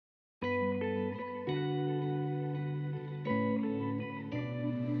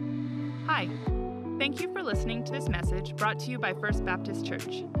Hi, thank you for listening to this message brought to you by First Baptist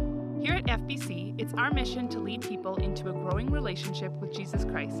Church. Here at FBC, it's our mission to lead people into a growing relationship with Jesus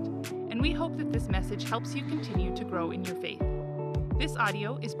Christ, and we hope that this message helps you continue to grow in your faith. This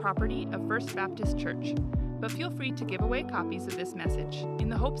audio is property of First Baptist Church, but feel free to give away copies of this message in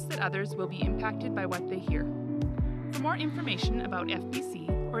the hopes that others will be impacted by what they hear. For more information about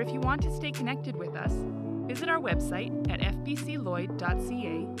FBC, or if you want to stay connected with us, visit our website at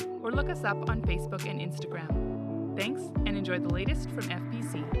fbcloyd.ca or look us up on Facebook and Instagram. Thanks, and enjoy the latest from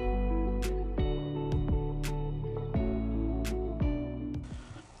FBC.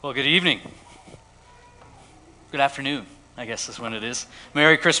 Well, good evening. Good afternoon, I guess is when it is.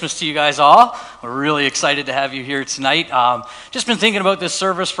 Merry Christmas to you guys all. We're really excited to have you here tonight. Just been thinking about this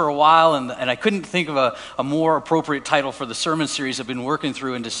service for a while, and I couldn't think of a more appropriate title for the sermon series I've been working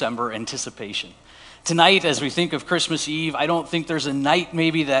through in December, Anticipation. Tonight, as we think of Christmas Eve, I don't think there's a night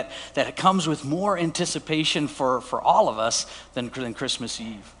maybe that it comes with more anticipation for all of us than Christmas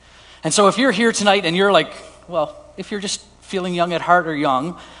Eve. And so if you're here tonight and you're like, well, if you're just feeling young at heart or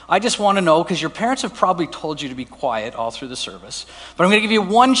young, I just want to know, because your parents have probably told you to be quiet all through the service, but I'm going to give you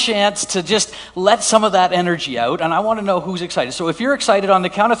one chance to just let some of that energy out, and I want to know who's excited. So if you're excited, on the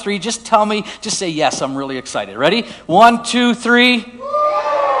count of three, just tell me, just say, yes, I'm really excited. Ready? 1, 2, 3.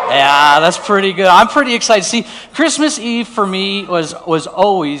 Yeah, that's pretty good. I'm pretty excited. See, Christmas Eve for me was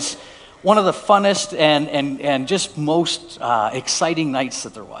always one of the funnest and just most exciting nights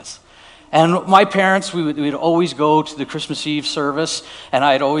that there was. And my parents, we'd always go to the Christmas Eve service, and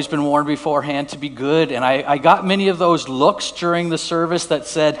I had always been warned beforehand to be good. And I got many of those looks during the service that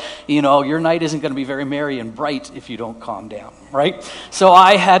said, you know, your night isn't going to be very merry and bright if you don't calm down, right? So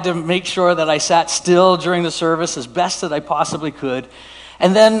I had to make sure that I sat still during the service as best that I possibly could.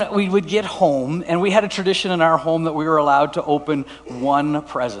 And then we would get home, and we had a tradition in our home that we were allowed to open one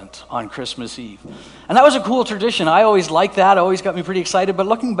present on Christmas Eve. And that was a cool tradition. I always liked that. It always got me pretty excited. But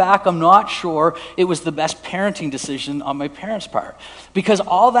looking back, I'm not sure it was the best parenting decision on my parents' part. Because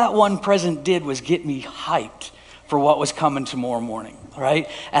all that one present did was get me hyped for what was coming tomorrow morning, right?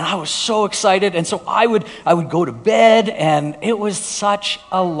 And I was so excited. And so I would go to bed, and it was such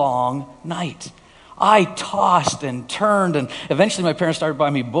a long night. I tossed and turned, and eventually my parents started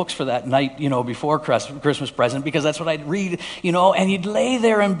buying me books for that night, before Christmas present, because that's what I'd read, and you'd lay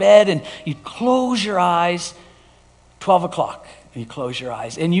there in bed and you'd close your eyes, 12 o'clock, and you close your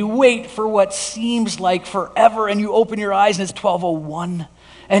eyes, and you wait for what seems like forever, and you open your eyes and it's 12:01.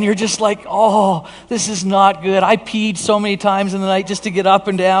 And you're just like, oh, this is not good. I peed so many times in the night just to get up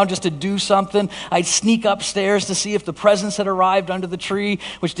and down, just to do something. I'd sneak upstairs to see if the presents had arrived under the tree,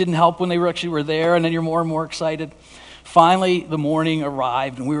 which didn't help when they actually were there, and then you're more and more excited. Finally, the morning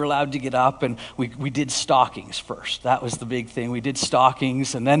arrived, and we were allowed to get up, and we did stockings first. That was the big thing. We did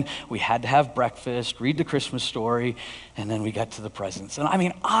stockings, and then we had to have breakfast, read the Christmas story, and then we got to the presents. And I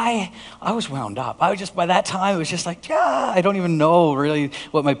mean, I was wound up. By that time, it was just like, I don't even know really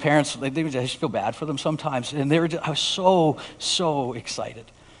what my parents, I just feel bad for them sometimes. And I was so excited.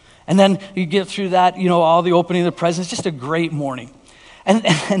 And then you get through that, all the opening of the presents, just a great morning.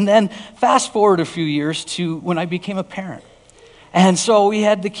 And then fast forward a few years to when I became a parent. And so we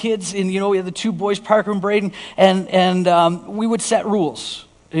had the kids, we had the two boys, Parker and Braden, and we would set rules,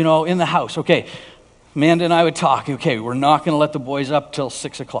 in the house. Okay, Amanda and I would talk. Okay, we're not going to let the boys up till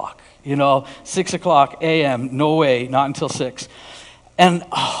 6 o'clock. 6 o'clock a.m., no way, not until 6. And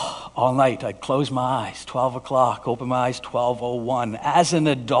all night, I'd close my eyes, 12 o'clock, open my eyes, 12:01. As an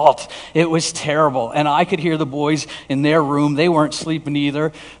adult, it was terrible. And I could hear the boys in their room. They weren't sleeping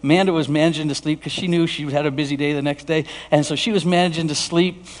either. Amanda was managing to sleep because she knew she had a busy day the next day. And so she was managing to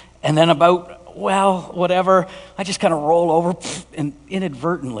sleep. And then I just kind of roll over and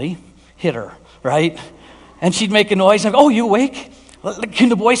inadvertently hit her, right? And she'd make a noise. And I'd go, oh, you awake? Can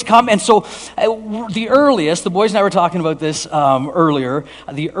the boys come? And so the boys and I were talking about this earlier,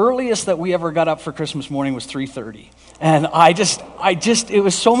 the earliest that we ever got up for Christmas morning was 3:30. And it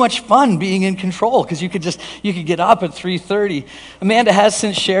was so much fun being in control because you could get up at 3:30. Amanda has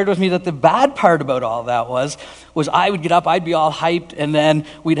since shared with me that the bad part about all that was I would get up, I'd be all hyped, and then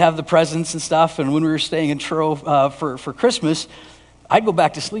we'd have the presents and stuff. And when we were staying in Truro for Christmas, I'd go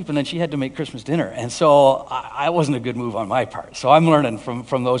back to sleep, and then she had to make Christmas dinner. And so I wasn't a good move on my part. So I'm learning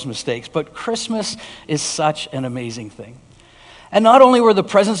from those mistakes. But Christmas is such an amazing thing. And not only were the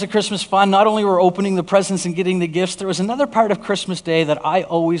presents of Christmas fun, not only were opening the presents and getting the gifts, there was another part of Christmas Day that I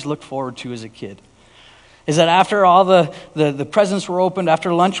always looked forward to as a kid. Is that after all the presents were opened,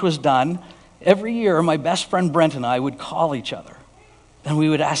 after lunch was done, every year my best friend Brent and I would call each other. And we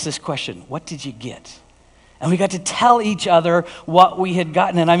would ask this question, what did you get? And we got to tell each other what we had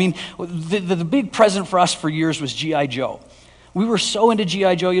gotten. And I mean, the big present for us for years was G.I. Joe. We were so into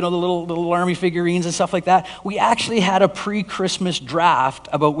G.I. Joe, the little army figurines and stuff like that. We actually had a pre-Christmas draft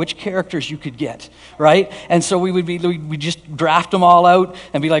about which characters you could get, right? And so we'd just draft them all out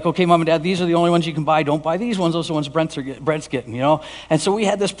and be like, okay, Mom and Dad, these are the only ones you can buy. Don't buy these ones. Those are the ones Brent's getting, And so we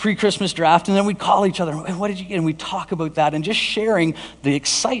had this pre-Christmas draft, and then we'd call each other, what did you get? And we'd talk about that, and just sharing the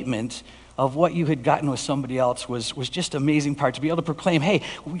excitement of what you had gotten with somebody else was just an amazing part, to be able to proclaim, hey,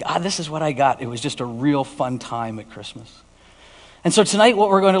 this is what I got. It was just a real fun time at Christmas. And so tonight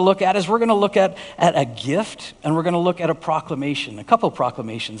what we're going to look at is we're going to look at a gift, and we're going to look at a proclamation, a couple of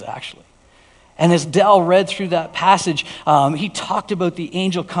proclamations actually. And as Dell read through that passage, he talked about the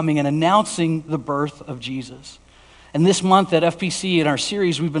angel coming and announcing the birth of Jesus. And this month at FPC in our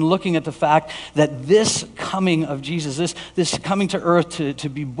series, we've been looking at the fact that this coming of Jesus, this coming to earth to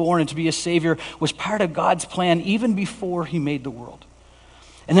be born and to be a Savior, was part of God's plan even before he made the world.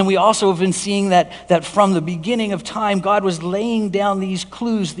 And then we also have been seeing that from the beginning of time, God was laying down these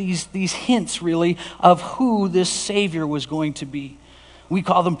clues, these hints really, of who this Savior was going to be. We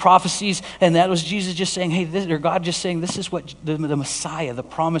call them prophecies, and that was Jesus just saying, hey, or God just saying, this is what the Messiah, the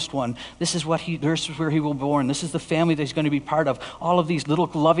promised one, this is where he will be born, this is the family that he's going to be part of. All of these little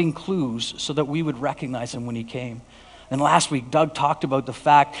loving clues so that we would recognize him when he came. And last week, Doug talked about the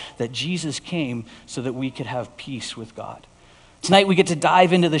fact that Jesus came so that we could have peace with God. Tonight we get to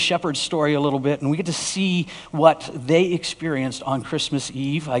dive into the shepherd's story a little bit, and we get to see what they experienced on Christmas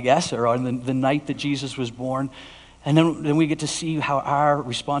Eve, I guess, or on the night that Jesus was born. And then we get to see how our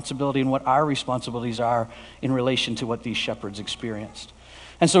responsibility and what our responsibilities are in relation to what these shepherds experienced.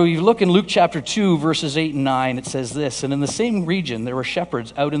 And so you look in Luke chapter 2, verses 8 and 9, it says this, and in the same region there were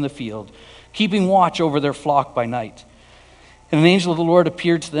shepherds out in the field, keeping watch over their flock by night. And an angel of the Lord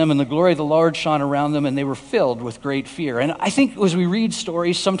appeared to them, and the glory of the Lord shone around them, and they were filled with great fear. And I think as we read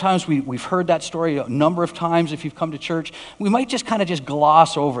stories, sometimes we've heard that story a number of times if you've come to church. We might just kind of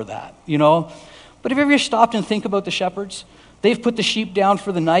gloss over that, But have you ever stopped and think about the shepherds? They've put the sheep down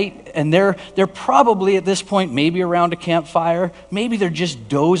for the night, and they're probably at this point maybe around a campfire. Maybe they're just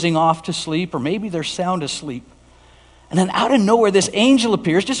dozing off to sleep, or maybe they're sound asleep. And then out of nowhere, this angel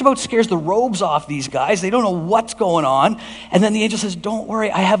appears, just about scares the robes off these guys. They don't know what's going on. And then the angel says, don't worry,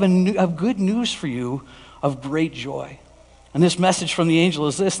 I have good news for you of great joy. And this message from the angel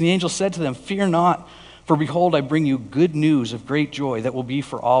is this, and the angel said to them, fear not, for behold, I bring you good news of great joy that will be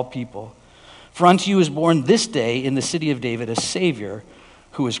for all people. For unto you is born this day in the city of David a Savior,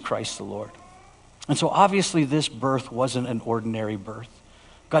 who is Christ the Lord. And so obviously this birth wasn't an ordinary birth.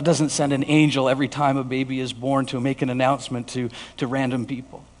 God doesn't send an angel every time a baby is born to make an announcement to random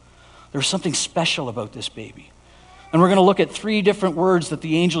people. There's something special about this baby. And we're going to look at 3 different words that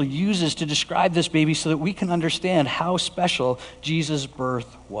the angel uses to describe this baby so that we can understand how special Jesus'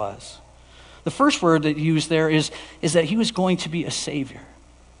 birth was. The first word that he used there is that he was going to be a Savior.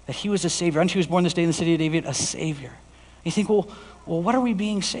 That he was a Savior. Unto he was born this day in the city of David, a Savior. And you think, well, what are we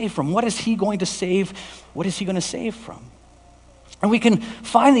being saved from? What is he going to save? What is he going to save from? And we can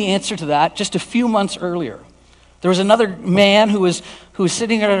find the answer to that just a few months earlier. There was another man who was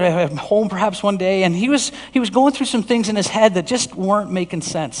sitting at home perhaps one day, and he was going through some things in his head that just weren't making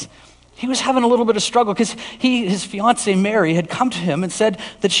sense. He was having a little bit of struggle because his fiancée Mary had come to him and said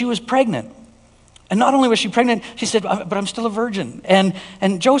that she was pregnant. And not only was she pregnant, she said, but I'm still a virgin.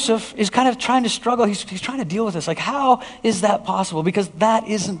 And Joseph is kind of trying to struggle. He's trying to deal with this. Like, how is that possible? Because that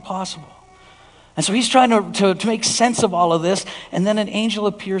isn't possible. And so he's trying to make sense of all of this, and then an angel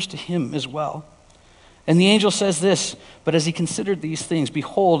appears to him as well. And the angel says this, but as he considered these things,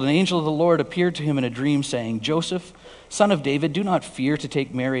 behold, an angel of the Lord appeared to him in a dream, saying, Joseph, son of David, do not fear to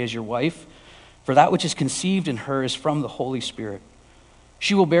take Mary as your wife, for that which is conceived in her is from the Holy Spirit.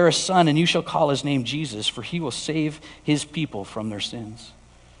 She will bear a son, and you shall call his name Jesus, for he will save his people from their sins.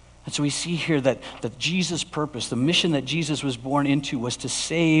 And so we see here that Jesus' purpose, the mission that Jesus was born into, was to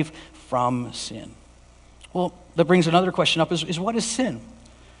save from sin. Well, that brings another question up, is what is sin?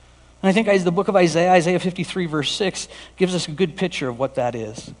 And I think the book of Isaiah 53, verse 6, gives us a good picture of what that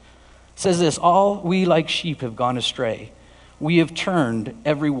is. It says this, all we like sheep have gone astray. We have turned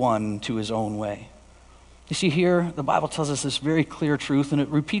every one to his own way. You see here, the Bible tells us this very clear truth, and it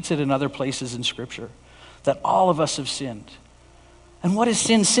repeats it in other places in Scripture, that all of us have sinned. And what is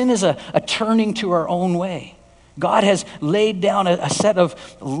sin? Sin is a turning to our own way. God has laid down a set of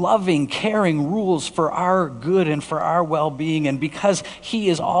loving, caring rules for our good and for our well-being. And because he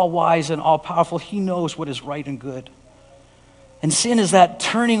is all-wise and all-powerful, he knows what is right and good. And sin is that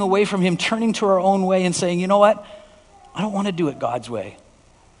turning away from him, turning to our own way and saying, you know what? I don't want to do it God's way.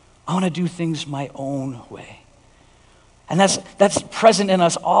 I want to do things my own way. And that's present in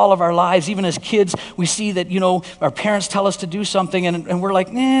us all of our lives. Even as kids, we see that, our parents tell us to do something and we're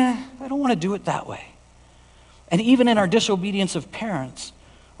like, nah, I don't want to do it that way. And even in our disobedience of parents,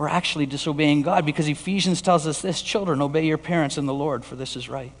 we're actually disobeying God, because Ephesians tells us this: children, obey your parents in the Lord, for this is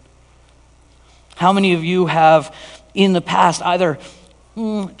right. How many of you have in the past either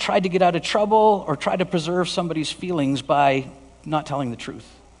tried to get out of trouble or tried to preserve somebody's feelings by not telling the truth,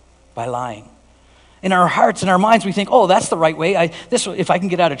 by lying? In our hearts and our minds, we think, oh, that's the right way. If I can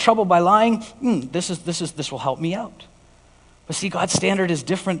get out of trouble by lying, this will help me out. But see, God's standard is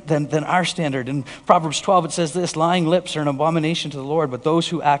different than our standard. In Proverbs 12, it says this: lying lips are an abomination to the Lord, but those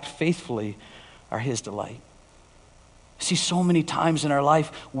who act faithfully are his delight. See, so many times in our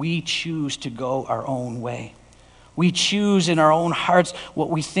life, we choose to go our own way. We choose in our own hearts what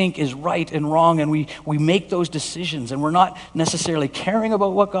we think is right and wrong, and we make those decisions, and we're not necessarily caring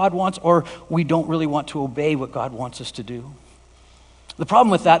about what God wants, or we don't really want to obey what God wants us to do. The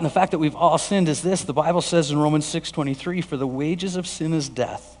problem with that, and the fact that we've all sinned, is this: the Bible says in Romans 6:23, for the wages of sin is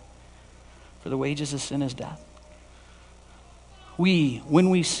death. For the wages of sin is death. When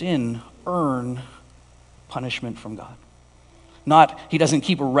we sin, earn punishment from God. Not, he doesn't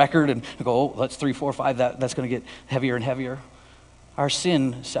keep a record and go, oh, that's 3, 4, 5, that's going to get heavier and heavier. Our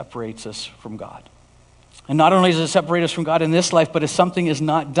sin separates us from God. And not only does it separate us from God in this life, but if something is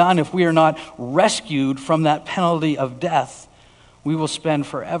not done, if we are not rescued from that penalty of death, we will spend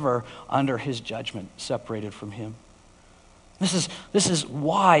forever under his judgment, separated from him. This is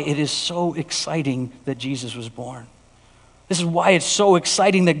why it is so exciting that Jesus was born. This is why it's so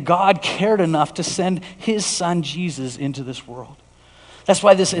exciting that God cared enough to send his son Jesus into this world. That's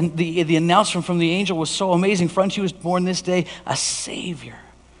why the announcement from the angel was so amazing. Friends, he was born this day a Savior.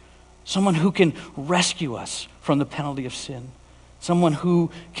 Someone who can rescue us from the penalty of sin. Someone who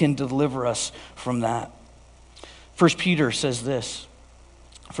can deliver us from that. 1 Peter says this: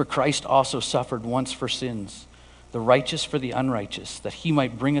 for Christ also suffered once for sins, the righteous for the unrighteous, that he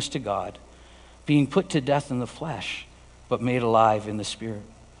might bring us to God, being put to death in the flesh, but made alive in the Spirit.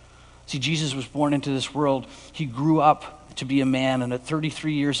 See, Jesus was born into this world. He grew up to be a man, and at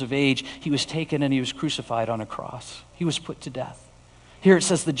 33 years of age, he was taken and he was crucified on a cross. He was put to death. Here it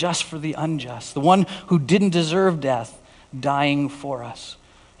says the just for the unjust, the one who didn't deserve death, dying for us.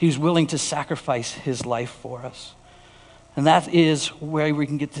 He was willing to sacrifice his life for us. And that is where we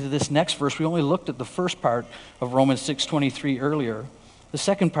can get to this next verse. We only looked at the first part of Romans 6:23 earlier. The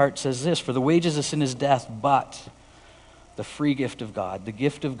second part says this: for the wages of sin is death, but the free gift of God, the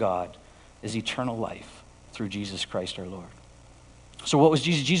gift of God, is eternal life through Jesus Christ our Lord. So what was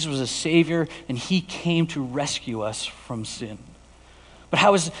Jesus? Jesus was a Savior, and he came to rescue us from sin. But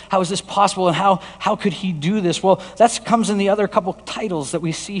how is this possible, and how could he do this? Well, that comes in the other couple titles that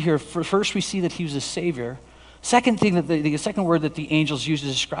we see here. First, we see that he was a Savior. Second thing, that the second word that the angels use to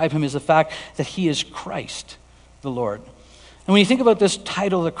describe him is the fact that he is Christ, the Lord. And when you think about this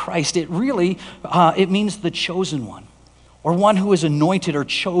title, the Christ, it really, it means the chosen one, or one who is anointed or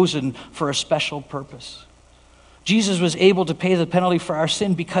chosen for a special purpose. Jesus was able to pay the penalty for our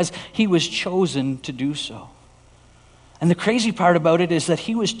sin because he was chosen to do so. And the crazy part about it is that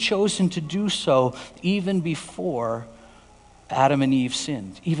he was chosen to do so even before Adam and Eve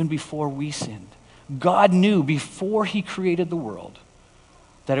sinned, even before we sinned. God knew before he created the world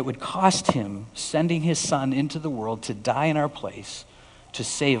that it would cost him sending his son into the world to die in our place to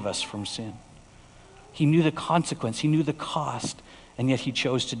save us from sin. He knew the consequence, he knew the cost, and yet he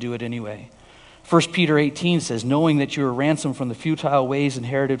chose to do it anyway. 1 Peter 18 says, knowing that you were ransomed from the futile ways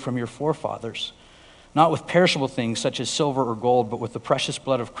inherited from your forefathers, not with perishable things such as silver or gold, but with the precious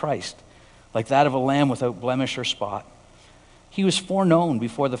blood of Christ, like that of a lamb without blemish or spot. He was foreknown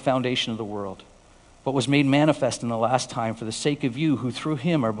before the foundation of the world, but was made manifest in the last time for the sake of you who through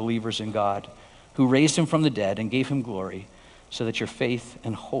him are believers in God, who raised him from the dead and gave him glory, so that your faith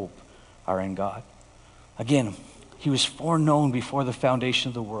and hope are in God. Again, he was foreknown before the foundation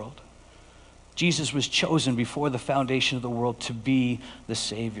of the world. Jesus was chosen before the foundation of the world to be the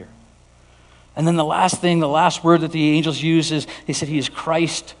Savior. And then the last word that the angels use is, they said he is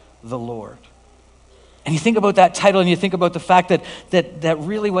Christ the Lord. And you think about that title and you think about the fact that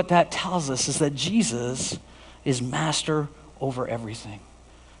really what that tells us is that Jesus is master over everything.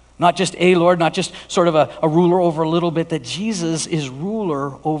 Not just a Lord, not just sort of a ruler over a little bit, that Jesus is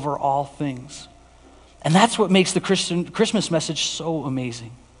ruler over all things. And that's what makes the Christmas message so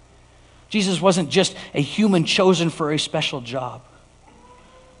amazing. Jesus wasn't just a human chosen for a special job.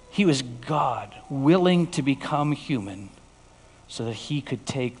 He was God willing to become human so that he could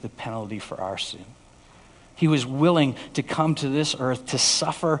take the penalty for our sin. He was willing to come to this earth to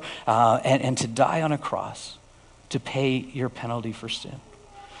suffer and to die on a cross to pay your penalty for sin.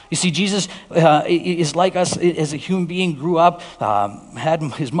 You see, Jesus is like us as a human being, grew up, had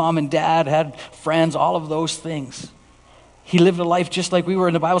his mom and dad, had friends, all of those things. He lived a life just like we were,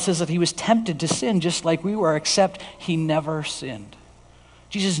 and the Bible says that he was tempted to sin just like we were, except he never sinned.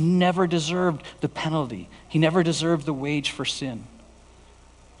 Jesus never deserved the penalty. He never deserved the wage for sin,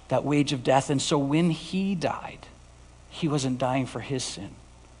 that wage of death. And so when he died, he wasn't dying for his sin.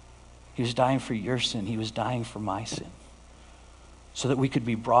 He was dying for your sin. He was dying for my sin, so that we could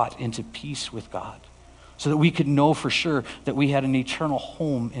be brought into peace with God, so that we could know for sure that we had an eternal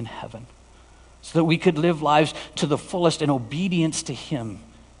home in heaven, so that we could live lives to the fullest in obedience to him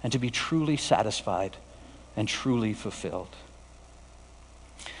and to be truly satisfied and truly fulfilled.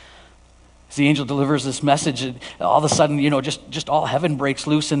 As the angel delivers this message, all of a sudden, just all heaven breaks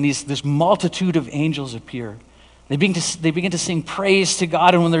loose, and this multitude of angels appear. They begin to sing praise to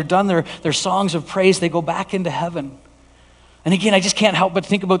God, and when they're done their songs of praise, they go back into heaven. And again, I just can't help but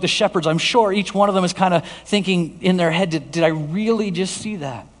think about the shepherds. I'm sure each one of them is kind of thinking in their head, did I really just see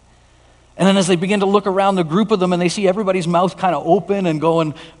that? And then as they begin to look around the group of them and they see everybody's mouth kind of open and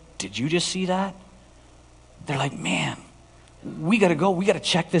going, did you just see that? They're like, man, we got to go. We got to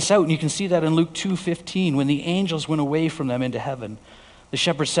check this out. And you can see that in Luke 2:15. When the angels went away from them into heaven, the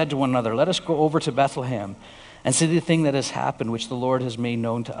shepherds said to one another, let us go over to Bethlehem and see the thing that has happened, which the Lord has made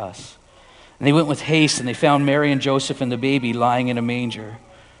known to us. And they went with haste, and they found Mary and Joseph and the baby lying in a manger.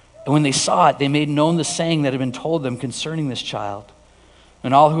 And when they saw it, they made known the saying that had been told them concerning this child.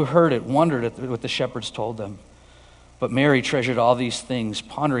 And all who heard it wondered at what the shepherds told them. But Mary treasured all these things,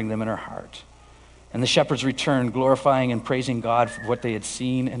 pondering them in her heart. And the shepherds returned, glorifying and praising God for what they had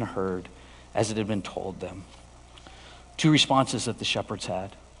seen and heard, as it had been told them. Two responses that the shepherds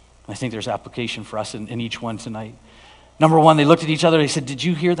had. I think there's application for us in each one tonight. Number one, they looked at each other, they said, did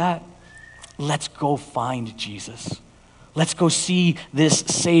you hear that? Let's go find Jesus. Let's go see this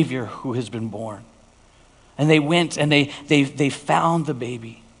Savior who has been born. And they went and they found the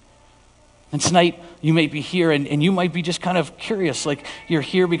baby. And tonight you may be here and you might be just kind of curious, like you're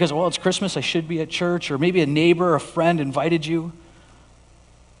here because, well, it's Christmas, I should be at church, or maybe a neighbor or a friend invited you.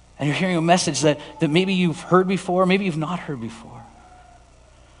 And you're hearing a message that maybe you've heard before, maybe you've not heard before.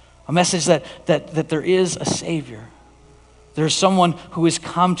 A message that there is a Savior. There's someone who has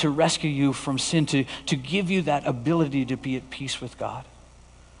come to rescue you from sin, to give you that ability to be at peace with God.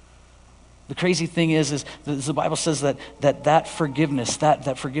 The crazy thing is the Bible says that forgiveness,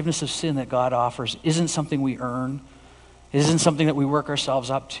 that forgiveness of sin that God offers isn't something we earn. It isn't something that we work ourselves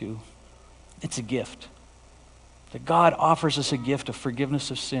up to. It's a gift. That God offers us a gift of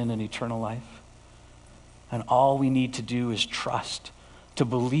forgiveness of sin and eternal life. And all we need to do is trust, to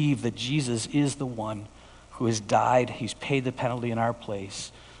believe that Jesus is the one who has died. He's paid the penalty in our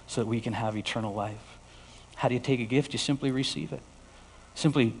place so that we can have eternal life. How do you take a gift? You simply receive it.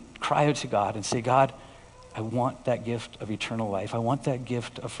 Simply cry out to God and say, God, I want that gift of eternal life. I want that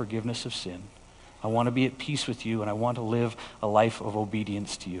gift of forgiveness of sin. I want to be at peace with you, and I want to live a life of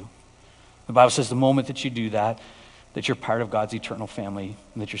obedience to you. The Bible says the moment that you do that you're part of God's eternal family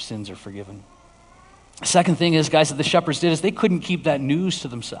and that your sins are forgiven. The second thing is, guys, that the shepherds did is they couldn't keep that news to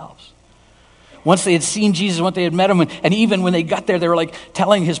themselves. Once they had seen Jesus, once they had met him, and even when they got there, they were like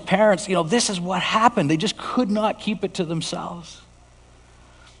telling his parents, this is what happened. They just could not keep it to themselves.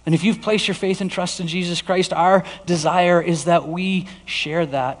 And if you've placed your faith and trust in Jesus Christ, our desire is that we share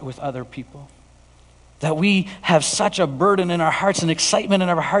that with other people. That we have such a burden in our hearts and excitement in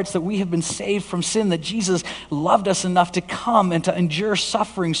our hearts that we have been saved from sin, that Jesus loved us enough to come and to endure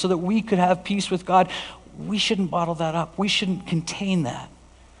suffering so that we could have peace with God. We shouldn't bottle that up. We shouldn't contain that.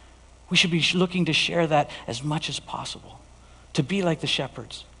 We should be looking to share that as much as possible, to be like the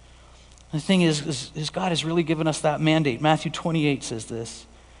shepherds. And the thing is God has really given us that mandate. Matthew 28 says this.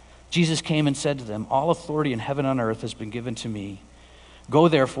 Jesus came and said to them, all authority in heaven and on earth has been given to me. Go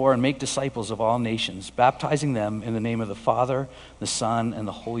therefore and make disciples of all nations, baptizing them in the name of the Father, the Son, and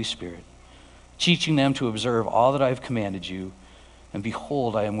the Holy Spirit, teaching them to observe all that I have commanded you. And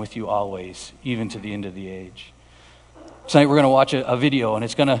behold, I am with you always, even to the end of the age. Tonight we're going to watch a video, and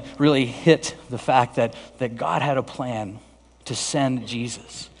it's going to really hit the fact that God had a plan to send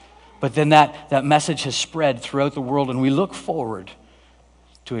Jesus. But then that message has spread throughout the world, and we look forward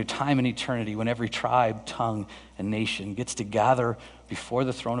to a time in eternity when every tribe, tongue, and nation gets to gather before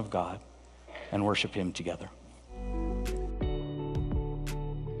the throne of God and worship him together.